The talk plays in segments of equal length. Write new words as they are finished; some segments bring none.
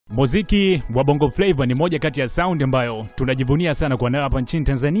Muziki wa Bongo Flava ni moja kati ya sound ambayo tunajivunia sana kwa nayo hapa nchini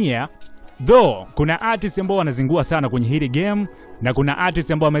Tanzania. Though kuna artists ambao wanazingua sana kwenye hili game na kuna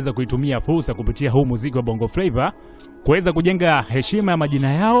artists ambao wameweza kuitumia fursa kupitia huu muziki wa Bongo Flava kuweza kujenga heshima ya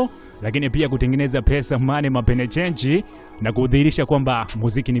majina yao, lakini pia kutengeneza pesa, money, mapene chenji na kudhihirisha kwamba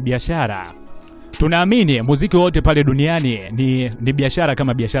muziki ni biashara. Tunaamini muziki wote pale duniani ni biashara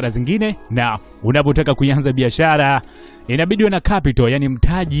kama biashara zingine, na unapotaka kuanza biashara inabidi una capital, yani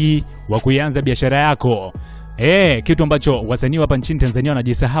mtaji wa kuanza biashara yako. Kitu ambacho wasanii hapa nchini Tanzania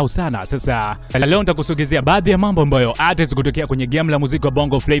wanajisahau sana. Sasa leo nitakusogezea baadhi ya mambo ambayo artists kutokea kwenye game la muziki wa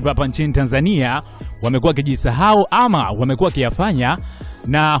Bongo Flava hapa nchini Tanzania wamekuwa wakijisahau ama wamekuwa wakiyafanya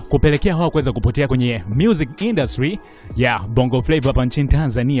na kupelekea wao kuweza kupotea kwenye music industry ya Bongo Flava hapa nchini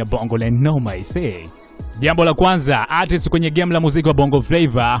Tanzania. Bongo le noma ise. Jambo la kwanza, artists kwenye game la muziki wa Bongo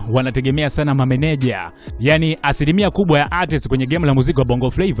Flava wanategemea sana mameneja. Yani asilimia kubwa ya artists kwenye game la muziki wa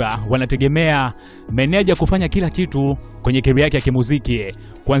Bongo Flava wanategemea meneja kufanya kila kitu kwenye career yake ya kimuziki.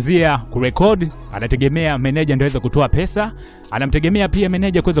 Kuanzia kurecord, anategemea meneja ndio aweza kutoa pesa, anamtegemea pia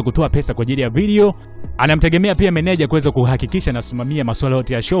meneja kuweza kutoa pesa kwa ajili ya video, anamtegemea pia meneja kuweza kuhakikisha na kusimamia masuala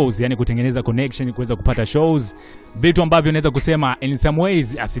yote ya shows, yani kutengeneza connection kuweza kupata shows, vitu ambavyo naweza kusema in some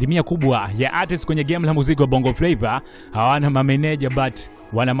ways asilimia kubwa ya artists kwenye game la muziki wa Bongo Flava hawana mameneja but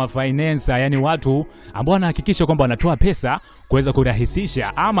wana mafinancer, yani watu ambao wanahakikisha kwamba wanatoa pesa kuweza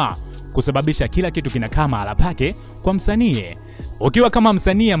kurahisisha ama kusababisha kila kitu kinakaa mahala pake kwa msanii. Ukiwa kama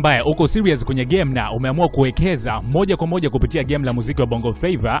msanii ambaye uko serious kwenye game na umeamua kuwekeza moja kwa moja kupitia game la muziki wa Bongo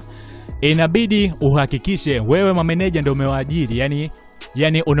Flava, inabidi uhakikishe wewe mameneja ndio umewaajiri,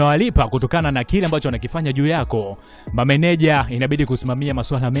 yani unawalipa kutokana na kile ambacho wanakifanya juu yako. Mameneja inabidi kusimamia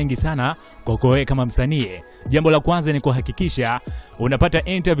masuala mengi sana kwa wewe kama msanii. Jambo la kwanza ni kuhakikisha unapata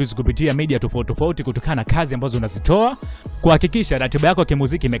interviews kupitia media tofauti kutokana na kazi ambazo unazitoa, kuhakikisha ratiba yako ya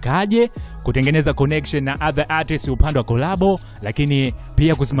kimuziki imekaaje, kutengeneza connection na other artists upande wa collabo, lakini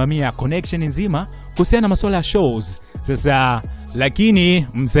pia kusimamia connection nzima kuhusiana na masuala ya shows. Sasa lakini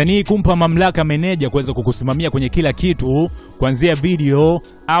msanii kumpa mamlaka meneja kuweza kukusimamia kwenye kila kitu, kuanzia video,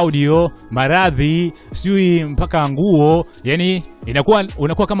 audio, maradhi, sijui mpaka nguo, yani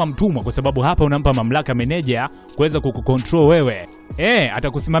unakuwa kama mtumwa, kwa sababu hapa unampa mamlaka meneja kuweza kukucontrol wewe.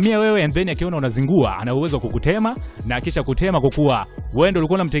 Atakusimamia wewe and then akiona unazingua ana uwezo kukutema, na kisha kutema kwa kuwa wewe ndio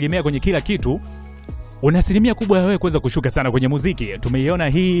ulikuwa unamtegemea kwenye kila kitu, una asilimia kubwa ya wewe kuweza kushuka sana kwenye muziki. Tumeiona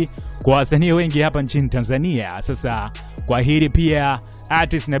hii kwa wasanii wengi hapa nchini Tanzania. Sasa kwa hili pia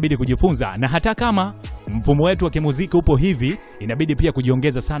artists inabidi kujifunza, na hata kama mfumo wetu wa kimuziki upo hivi, inabidi pia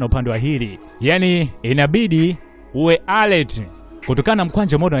kujiongeza sana upande wa hili. Yani inabidi uwe alert kutokana na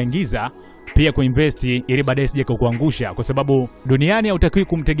mkwanja ambao unaingiza, pia kuinvest ili baadaye sije kukuangusha, kwa sababu duniani hautakiwi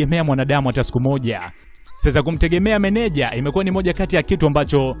kumtegemea mwanadamu hata siku moja. Sasa kumtegemea meneja imekuwa ni moja kati ya kitu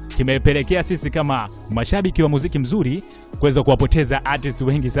ambacho kimepelekea sisi kama mashabiki wa muziki mzuri kuweza kuwapoteza artists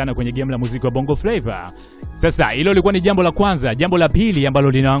wengi sana kwenye game la muziki wa Bongo Flava. Sasa hilo lilikuwa ni jambo la kwanza. Jambo la pili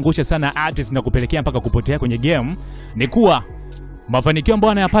ambalo linaangusha sana artists na kupelekea mpaka kupotea kwenye game ni kuwa mafanikio ambayo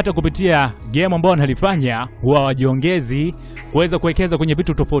wanayapata kupitia game ambayo wanalifanya huwa wajiongezi kuweza kuwekeza kwenye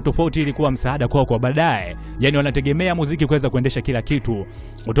vitu tofauti ili kuwa msaada kwao kwa baadaye. Yani wanategemea muziki kuweza kuendesha kila kitu.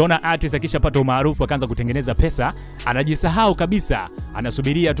 Utaona artist akishapata umaarufu akaanza kutengeneza pesa, anajisahau kabisa,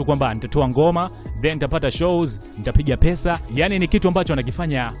 anasubiria tu kwamba nitatoa ngoma, then nitapata shows, nitapiga pesa. Yani ni kitu ambacho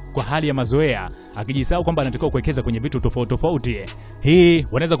anakifanya kwa hali ya mazoea, akijisahau kwamba anatakiwa kuwekeza kwenye vitu tofauti. Hii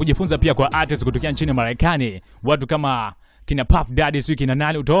wanaweza kujifunza pia kwa artists kutokea nchini Marekani, watu kama kina Puff Daddy, sio kina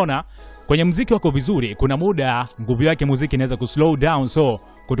nani. Utaona kwenye muziki wako vizuri, kuna muda nguvu yake muziki inaweza kuslow down, so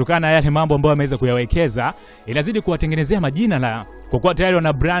kutokana na yale mambo ambayo ameweza kuyawekeza inazidi kuwatengenezea majina, na kwa kuwa tayari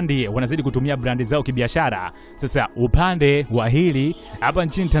wana brandi, wanazidi kutumia brandi zao kibiashara. Sasa upande wa hili hapa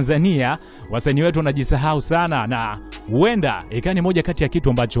nchini Tanzania wasanii wetu wanajisahau sana, na huenda ikani moja kati ya kitu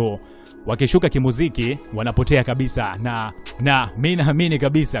ambacho wakishuka kimuziki wanapotea kabisa. Na mimi naamini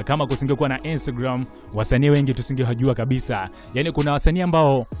kabisa kama kusingekuwa na Instagram, wasanii wengi tusingewajua kabisa. Yani kuna wasanii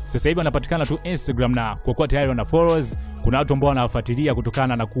ambao sasa hivi wanapatikana tu Instagram, na kwa kuwa tayari wana followers, kuna watu ambao wanawafuatilia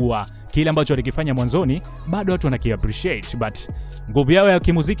kutokana na kuwa kile ambacho walikifanya mwanzoni bado watu wanakiappreciate, but nguvu yao ya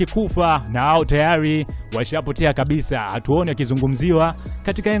kimuziki kufa na hao tayari washapotea kabisa. Hatuoni wakizungumziwa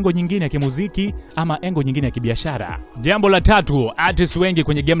katika engo nyingine ya kimuziki ama engo nyingine ya kibiashara. Jambo la tatu, artists wengi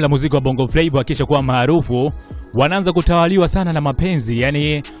kwenye game la muziki wa Bongo Flava wakisha kuwa maarufu wanaanza kutawaliwa sana na mapenzi.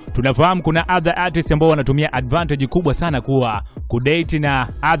 Yani tunafahamu kuna other artists ambao wanatumia advantage kubwa sana kuwa kudate na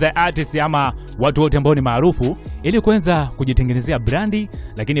other artists ama watu wote ambao ni maarufu ili kuanza kujitengenezea brandi,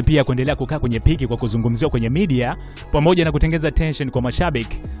 lakini pia kuendelea kukaa kwenye piki kwa kuzungumziwa kwenye media pamoja na kutengeneza tension kwa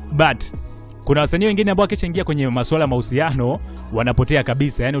mashabiki. But kuna wasanii wengine ambao akishaingia kwenye masuala ya mahusiano wanapotea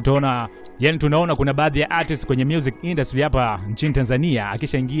kabisa. Yani utaona, yani tunaona kuna baadhi ya artists kwenye music industry hapa nchini Tanzania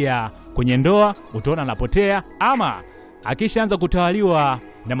akishaingia kwenye ndoa utaona anapotea, ama akishaanza kutawaliwa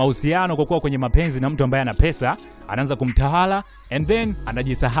na mahusiano kwa kuwa kwenye mapenzi na mtu ambaye ana pesa, anaanza kumtawala and then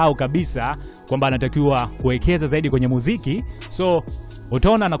anajisahau kabisa kwamba anatakiwa kuwekeza zaidi kwenye muziki. So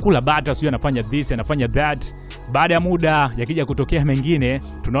utaona anakula bata, sio anafanya this, anafanya that. Baada ya muda yakija kutokea mengine,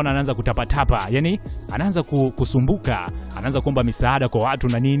 tunaona anaanza kutapatapa. Yani anaanza kusumbuka, anaanza kuomba misaada kwa watu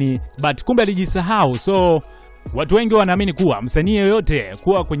na nini, but kumbe alijisahau. So watu wengi wanaamini kuwa msanii yoyote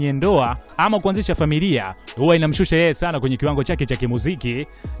kuwa kwenye ndoa ama kuanzisha familia huwa inamshusha yeye sana kwenye kiwango chake cha kimuziki,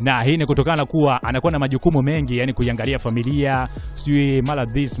 na hii ni kutokana na kuwa anakuwa na majukumu mengi, yani kuiangalia familia, sijui mara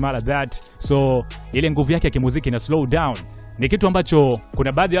this mara that. So ile nguvu yake ya kimuziki ina slow down. Ni kitu ambacho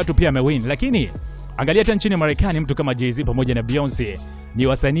kuna baadhi ya watu pia amewin, lakini angalia hata nchini Marekani mtu kama Jay-Z pamoja na Beyonce ni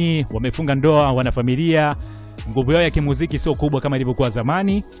wasanii, wamefunga ndoa, wana familia, nguvu yao ya kimuziki sio kubwa kama ilivyokuwa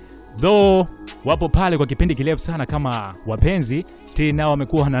zamani. Though wapo pale kwa kipindi kirefu sana kama wapenzi, tena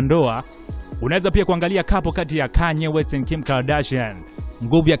wamekuwa na ndoa. Unaweza pia kuangalia kapo kati ya Kanye West na Kim Kardashian.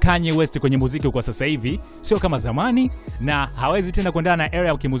 Nguvu ya Kanye West kwenye muziki kwa sasa hivi sio kama zamani, na hawezi tena kuendana na era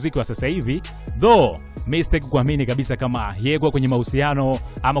ya kimuziki wa sasa hivi. Though mistake kuamini kabisa kama yeye kwa kwenye mahusiano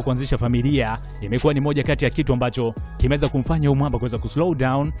ama kuanzisha familia imekuwa ni moja kati ya kitu ambacho kimeweza kumfanya huyu mwamba kuweza kuslow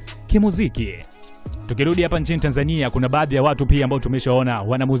down kimuziki. Tukirudi hapa nchini Tanzania, kuna baadhi ya watu pia ambao tumeshaona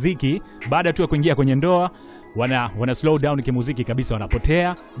wana muziki baada tu ya kuingia kwenye ndoa wana slow down kimuziki kabisa,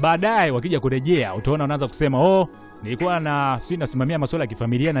 wanapotea. Baadaye wakija kurejea utaona wanaanza kusema nilikuwa nasimamia masuala ya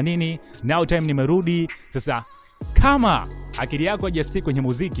kifamilia na nini, now time nimerudi. Sasa kama akili yako haijastiki kwenye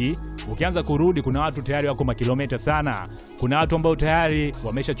muziki, ukianza kurudi, kuna watu tayari wako makilomita sana. Kuna watu ambao tayari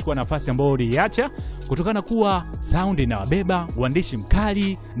wameshachukua nafasi ambayo uliacha kutokana kuwa sound inawabeba, uandishi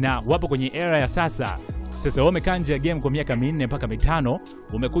mkali, na wapo kwenye era ya sasa. Sasa wamekaa nje ya game kwa miaka 4 mpaka 5,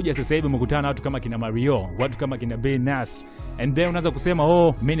 umekuja sasa hivi umekutana na watu kama kina Mario, watu kama kina Ben Nas, and then unaanza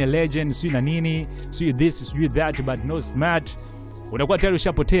kusema mimi ni legend, sio na nini, sio this, sio that, but no smart. Unakuwa tayari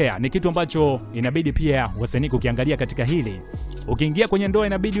ushapotea. Ni kitu ambacho inabidi pia wasanii kukiangalia katika hili. Ukiingia kwenye ndoa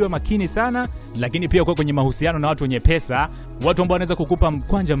inabidi uwe makini sana, lakini pia kwa kwenye mahusiano na watu wenye pesa, watu ambao wanaweza kukupa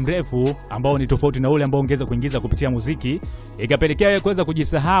mkwanja mrefu ambao ni tofauti na ule ambao ungeweza kuingiza kupitia muziki, ikapelekea wewe kuweza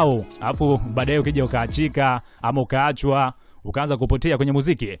kujisahau, afu baadaye ukija ukaachika ama ukaachwa ukaanza kupotea kwenye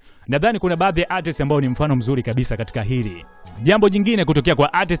muziki. Nadhani kuna baadhi ya artists ambao ni mfano mzuri kabisa katika hili. Jambo jingine kutokea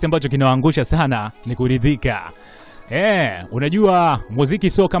kwa artists ambacho kinawaangusha sana ni kuridhika. Unajua muziki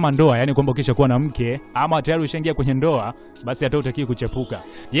sio kama ndoa, yani kwamba ukisha kuwa na mke ama tayari ushaingia kwenye ndoa basi hata hutaki kuchepuka.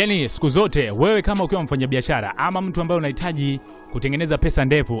 Yani siku zote wewe kama ukiwa mfanyabiashara ama mtu ambaye unahitaji kutengeneza pesa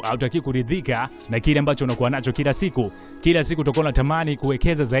ndefu, hautaki kuridhika na kile ambacho unakuwa nacho kila siku. Kila siku utakuwa unatamani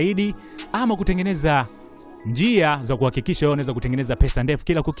kuwekeza zaidi ama kutengeneza njia za kuhakikisha wewe unaweza kutengeneza pesa ndefu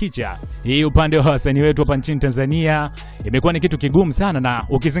kila kukicha. Hii upande wa wasanii wetu hapa nchini Tanzania imekuwa ni kitu kigumu sana, na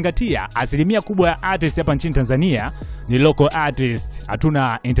ukizingatia asilimia kubwa ya artists hapa nchini Tanzania ni local artists.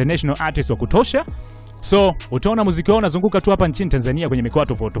 Hatuna international artists wa kutosha. So utaona muziki wao unazunguka tu hapa nchini Tanzania kwenye mikoa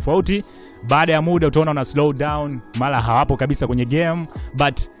tofauti tofauti. Baada ya muda utaona una slow down, mara hawapo kabisa kwenye game,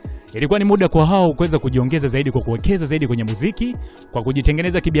 but ilikuwa ni muda kwa hao kuweza kujiongeza zaidi, kwa kuwekeza zaidi kwenye muziki, kwa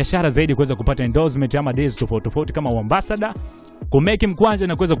kujitengeneza kibiashara zaidi, kuweza kupata endorsement ama deals tofauti tofauti kama ambassador, kumeki mkwanja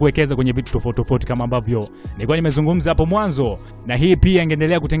na kuweza kuwekeza kwenye vitu tofauti tofauti kama ambavyo nilikuwa nimezungumza hapo mwanzo. Na hii pia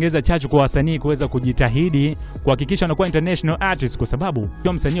ingeendelea kutengeneza chachu kwa wasanii kuweza kujitahidi kuhakikisha wanakuwa international artists, kwa sababu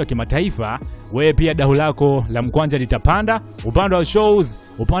kwa msanii wa kimataifa wewe pia dau lako la mkwanja litapanda, upande wa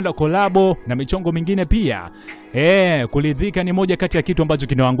shows, upande wa collabo na michongo mingine pia. Kuridhika ni moja kati ya kitu ambacho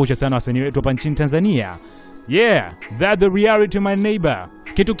kinawaangusha sana wasanii wetu hapa nchini Tanzania. That's the reality my neighbor.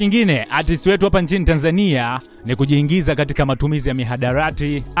 Kitu kingine artists wetu hapa nchini Tanzania ni kujiingiza katika matumizi ya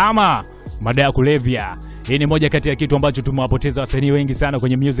mihadarati ama madawa ya kulevya. Hii ni moja kati ya kitu ambacho tumewapoteza wasanii wengi sana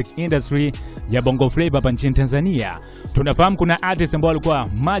kwenye music industry ya Bongo Flava hapa nchini Tanzania. Tunafahamu kuna artists ambao walikuwa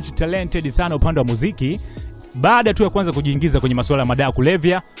much talented sana upande wa muziki, baada tu ya kwanza kujiingiza kwenye masuala ya madawa ya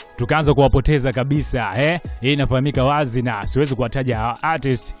kulevya tukaanza kuwapoteza kabisa. Hii inafahamika wazi, na siwezi kuwataja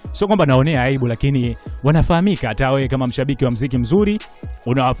artist, sio kwamba naonea aibu, lakini wanafahamika. Hata wewe kama mshabiki wa muziki mzuri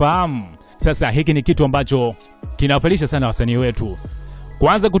unawafahamu. Sasa hiki ni kitu ambacho kinawafalisha sana wasanii wetu,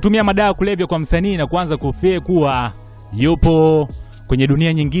 kuanza kutumia madawa ya kulevya kwa msanii na kuanza kufie kuwa yupo kwenye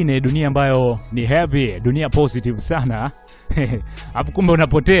dunia nyingine, dunia ambayo ni heavy, dunia positive sana. Hapo kumbe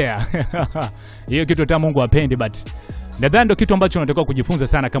unapotea. Hiyo kitu hata Mungu hapendi, but nadhani ndio kitu ambacho unatakiwa kujifunza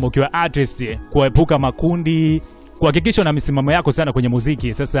sana kama ukiwa artist, kuepuka makundi, kuhakikisha una misimamo yako sana kwenye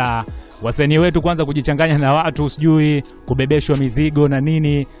muziki. Sasa wasanii wetu kwanza kujichanganya na watu, sijui kubebeshwa mizigo na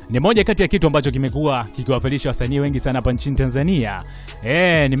nini, ni moja kati ya kitu ambacho kimekuwa kikiwafelisha wasanii wengi sana hapa nchini Tanzania.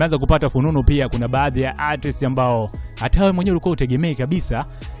 Nimeanza kupata fununu pia, kuna baadhi ya artists ambao hata wewe mwenyewe ulikuwa utegemei kabisa,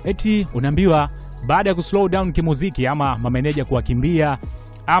 eti unaambiwa baada ya kuslow down kimuziki ama mameneja kuwakimbia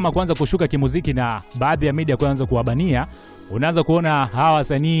ama kuanza kushuka kimuziki na baadhi ya media kuanza kuwabania, unaanza kuona hawa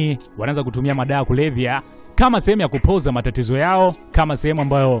wasanii wanaanza kutumia madawa kulevya kama sehemu ya kupoza matatizo yao, kama sehemu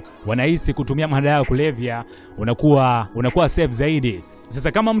ambayo wanahisi kutumia madawa kulevya unakuwa safe zaidi.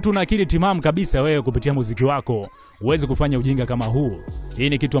 Sasa kama mtu una akili timamu kabisa, wewe kupitia muziki wako uweze kufanya ujinga kama huu. Hii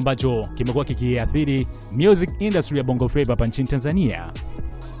ni kitu ambacho kimekuwa kikiathiri music industry ya Bongo Flava hapa nchini Tanzania.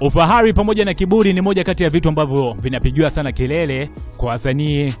 Ufahari pamoja na kiburi ni moja kati ya vitu ambavyo vinapigiwa sana kelele kwa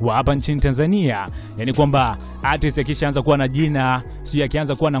wasanii wa hapa nchini Tanzania. Yaani kwamba artist akishaanza kuwa na jina, sio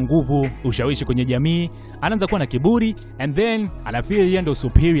akianza kuwa na nguvu, ushawishi kwenye jamii, anaanza kuwa na kiburi and then anafeel yeye ndio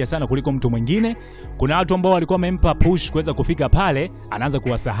superior sana kuliko mtu mwingine. Kuna watu ambao walikuwa wamempa push kuweza kufika pale, anaanza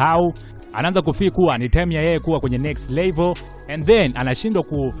kuwasahau, anaanza kufeel kuwa ni time ya yeye kuwa kwenye next level and then anashindwa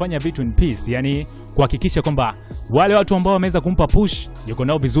kufanya vitu in peace, yani kuhakikisha kwamba wale watu ambao wameweza kumpa push yuko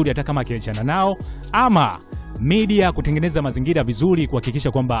nao vizuri hata kama akiachana nao, ama media kutengeneza mazingira vizuri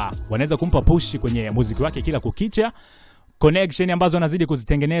kuhakikisha kwamba wanaweza kumpa push kwenye muziki wake kila kukicha, connection ambazo anazidi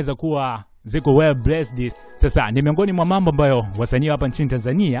kuzitengeneza kuwa ziko well blessed. Sasa ni miongoni mwa mambo ambayo wasanii hapa nchini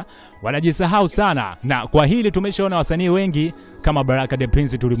Tanzania wanajisahau sana, na kwa hili tumeshaona wasanii wengi kama Baraka the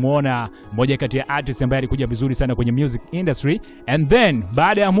Prince, tulimuona moja kati ya artists ambaye alikuja vizuri sana kwenye music industry and then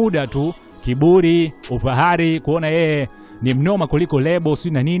baada ya muda tu kiburi, ufahari, kuona yeye ni mnoma kuliko lebo si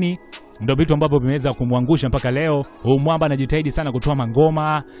na nini, ndio vitu ambavyo vimeweza kumwangusha mpaka leo. Huyu mwamba anajitahidi sana kutoa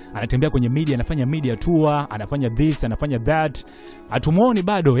mangoma, anatembea kwenye media, anafanya media tour, anafanya this, anafanya that. Hatumuoni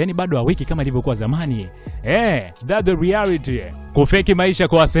bado, yani bado hawiki kama ilivyokuwa zamani. That the reality. Kufeki maisha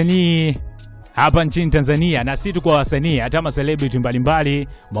kwa wasanii hapa nchini Tanzania, na si tu kwa wasanii, hata ma celebrity mbalimbali,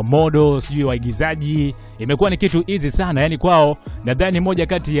 mamodo, sijui waigizaji, imekuwa ni kitu easy sana. Yani kwao nadhani moja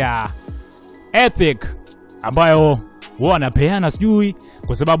kati ya ethic ambayo wanapeana sijui,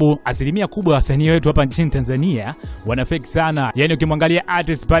 kwa sababu asilimia kubwa wasanii wetu hapa nchini Tanzania wanafake sana. Yani ukimwangalia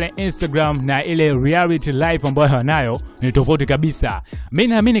artist pale Instagram na ile reality life ambayo wanayo ni tofauti kabisa. Mimi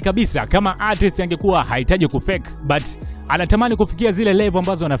naamini kabisa kama artist angekuwa hahitaji kufake but anatamani kufikia zile level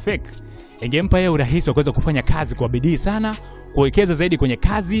ambazo ana fake, ingempa yeye urahisi wa kuweza kufanya kazi kwa bidii sana, kuwekeza zaidi kwenye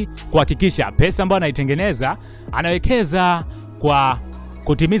kazi, kuhakikisha pesa ambayo anaitengeneza anawekeza kwa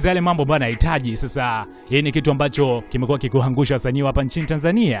kutimiza yale mambo ambayo anahitaji. Sasa hii ni kitu ambacho kimekuwa kikuangusha wasanii hapa nchini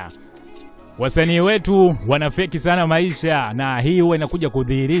Tanzania. Wasanii wetu wanafeki sana maisha, na hii huwa inakuja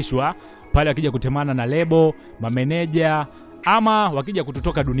kudhihirishwa pale wakija kutemana na lebo, mameneja, ama wakija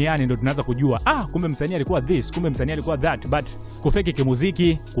kututoka duniani ndio tunaanza kujua kumbe msanii alikuwa this, kumbe msanii alikuwa that. But kufeki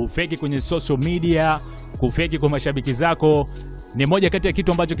kimuziki, kufeki kwenye social media, kufeki kwa mashabiki zako ni moja kati ya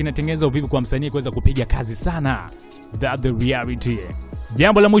kitu ambacho kinatengeneza uvivu kwa msanii kuweza kupiga kazi sana. That the reality.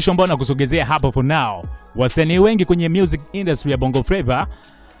 Jambo la mwisho ambalo nakusogezea hapa for now, wasanii wengi kwenye music industry ya Bongo Flava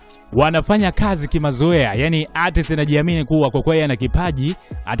wanafanya kazi kimazoea. Yani artist anajiamini kuwa kwa kweli ana kipaji,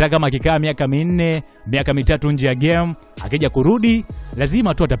 hata kama akikaa miaka 4, miaka 3 nje ya game, akija kurudi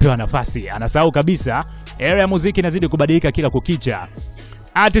lazima tu atapewa nafasi. Anasahau kabisa era ya muziki inazidi kubadilika kila kukicha.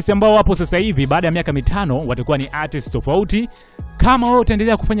 Artists ambao wapo sasa hivi baada ya miaka 5 watakuwa ni artists tofauti. Kama wewe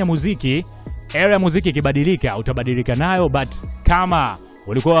utaendelea kufanya muziki, era ya muziki ikibadilika utabadilika nayo, but kama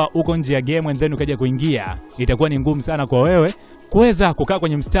ulikuwa uko nje ya game and then ukaja kuingia, itakuwa ni ngumu sana kwa wewe kuweza kukaa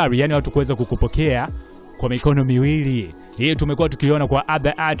kwenye mstari, yani watu kuweza kukupokea kwa mikono miwili. Hii tumekuwa tukiona kwa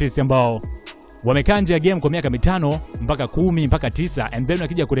other artists ambao wamekaa nje ya game kwa miaka 5 mpaka 10 mpaka 9 and then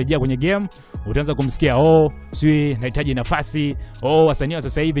wakija kurejea kwenye game utaanza kumsikia sijui nahitaji nafasi, wasanii wa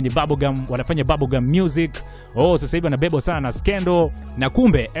sasa hivi ni bubblegum, wanafanya bubblegum music, sasa hivi wanabebo sana na scandal. Na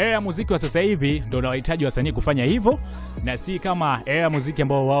kumbe era muziki wa sasa hivi ndio unahitaji wasanii kufanya hivyo, na si kama era muziki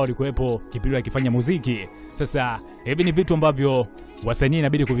ambao wao walikuwepo kipindi wakifanya muziki. Sasa hivi ni vitu ambavyo wasanii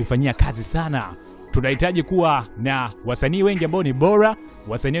inabidi kuvifanyia kazi sana. Tunahitaji kuwa na wasanii wengi ambao ni bora,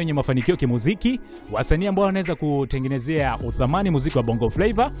 wasanii wenye mafanikio kimuziki, wasanii ambao wanaweza kutengenezea uthamani muziki wa Bongo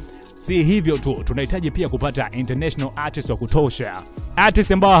Flava. Si hivyo tu, tunahitaji pia kupata international artists wa kutosha,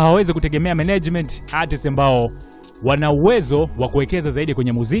 artists ambao hawawezi kutegemea management, artists ambao wana uwezo wa kuwekeza zaidi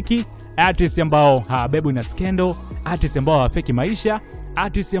kwenye muziki, artists ambao hawabebu na scandal, artists ambao hawafeki maisha,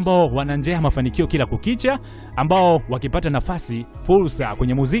 artists ambao wana njia ya mafanikio kila kukicha, ambao wakipata nafasi, fursa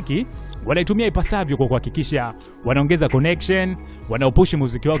kwenye muziki wanaitumia ipasavyo kwa kuhakikisha wanaongeza connection, wanaopushi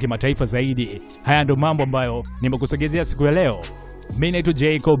muziki wao kimataifa zaidi. Haya ndio mambo ambayo nimekusogezea siku ya leo. Mimi naitwa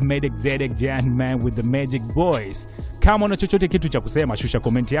Jacob Medic Zedek Jan man with the magic voice. Kama una chochote kitu cha kusema, shusha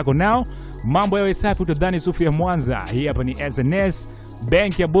comment yako now. Mambo yawe safi, utadhani sufu ya Mwanza. Hii hapa ni SNS,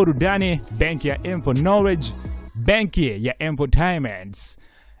 benki ya burudani, benki ya info knowledge, benki ya infotainment.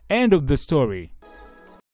 End of the story.